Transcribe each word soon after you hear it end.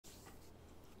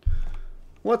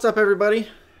What's up, everybody?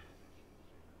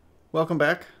 Welcome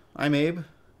back. I'm Abe,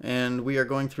 and we are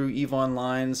going through EVE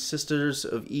Online's Sisters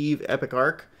of Eve Epic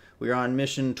Arc. We are on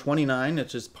mission 29,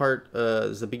 which is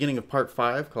the beginning of part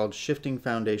 5, called Shifting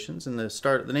Foundations. And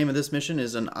the name of this mission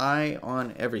is An Eye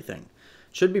on Everything.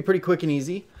 Should be pretty quick and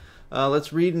easy.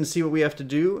 Let's read and see what we have to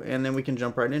do, and then we can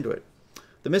jump right into it.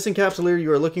 The missing capsuleer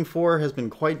you are looking for has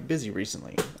been quite busy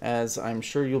recently, as I'm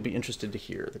sure you'll be interested to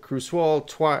hear. The Crusoe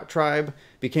tribe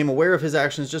became aware of his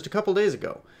actions just a couple days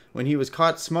ago, when he was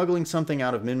caught smuggling something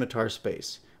out of Minmatar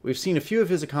space. We've seen a few of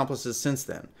his accomplices since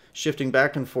then, shifting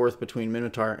back and forth between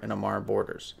Minmatar and Amar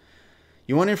borders.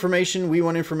 You want information, we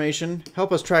want information.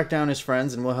 Help us track down his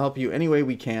friends, and we'll help you any way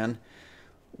we can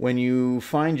when you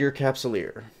find your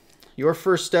capsuleer. Your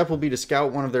first step will be to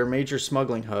scout one of their major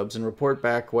smuggling hubs and report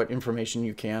back what information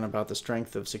you can about the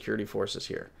strength of security forces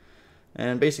here.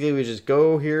 And basically we just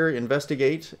go here,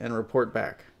 investigate, and report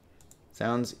back.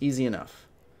 Sounds easy enough.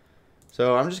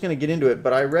 So I'm just going to get into it,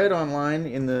 but I read online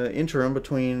in the interim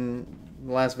between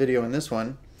the last video and this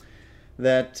one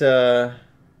that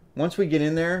once we get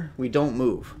in there, we don't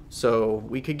move. So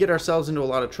we could get ourselves into a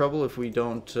lot of trouble if we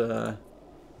don't,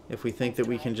 if we think that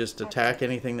we can just attack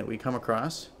anything that we come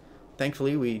across.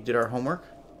 Thankfully, we did our homework,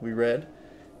 we read,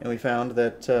 and we found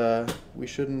that we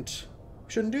shouldn't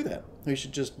do that. We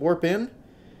should just warp in,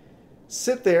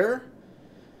 sit there,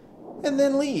 and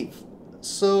then leave.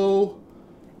 So,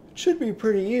 it should be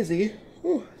pretty easy.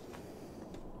 Whew.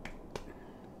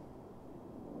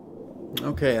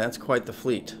 Okay, that's quite the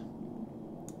fleet.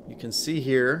 You can see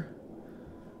here,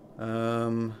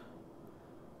 we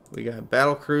got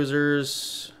battle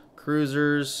cruisers,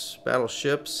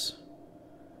 battleships,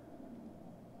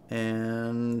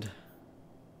 and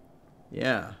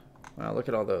yeah, wow, look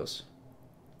at all those.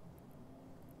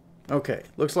 Okay,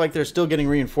 looks like they're still getting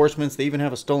reinforcements. They even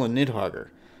have a stolen Nidhogger.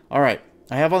 Alright,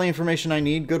 I have all the information I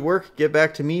need. Good work. Get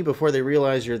back to me before they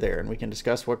realize you're there, and we can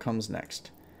discuss what comes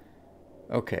next.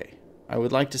 Okay, I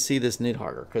would like to see this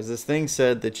Nidhogger, because this thing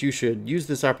said that you should use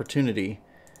this opportunity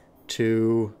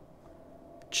to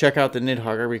check out the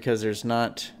Nidhogger, because there's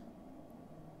not...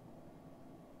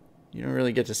 You don't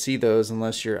really get to see those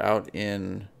unless you're out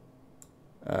in...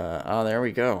 oh, there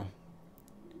we go.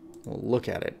 We'll look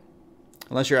at it.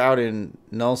 Unless you're out in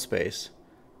null space.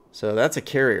 So that's a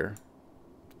carrier.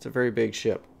 It's a very big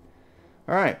ship.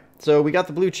 Alright, so we got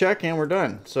the blue check and we're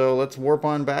done. So let's warp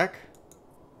on back.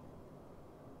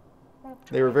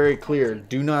 They were very clear.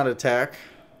 Do not attack.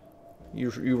 You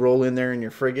roll in there in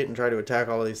your frigate and try to attack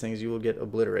all of these things, you will get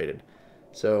obliterated.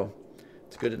 So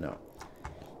it's good to know.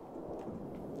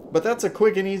 But that's a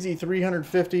quick and easy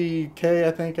 350k,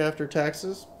 I think, after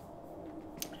taxes.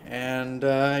 And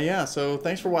yeah, so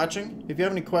thanks for watching. If you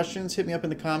have any questions, hit me up in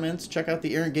the comments. Check out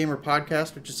the Errant Gamer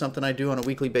podcast, which is something I do on a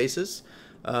weekly basis.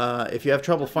 If you have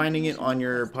trouble finding it on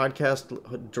your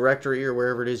podcast directory or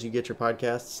wherever it is you get your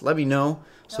podcasts, let me know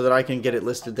so that I can get it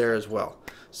listed there as well.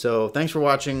 So thanks for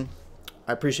watching.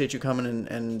 I appreciate you coming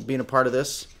and being a part of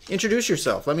this. Introduce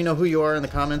yourself. Let me know who you are in the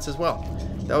comments as well.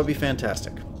 That would be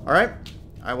fantastic. All right?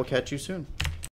 I will catch you soon.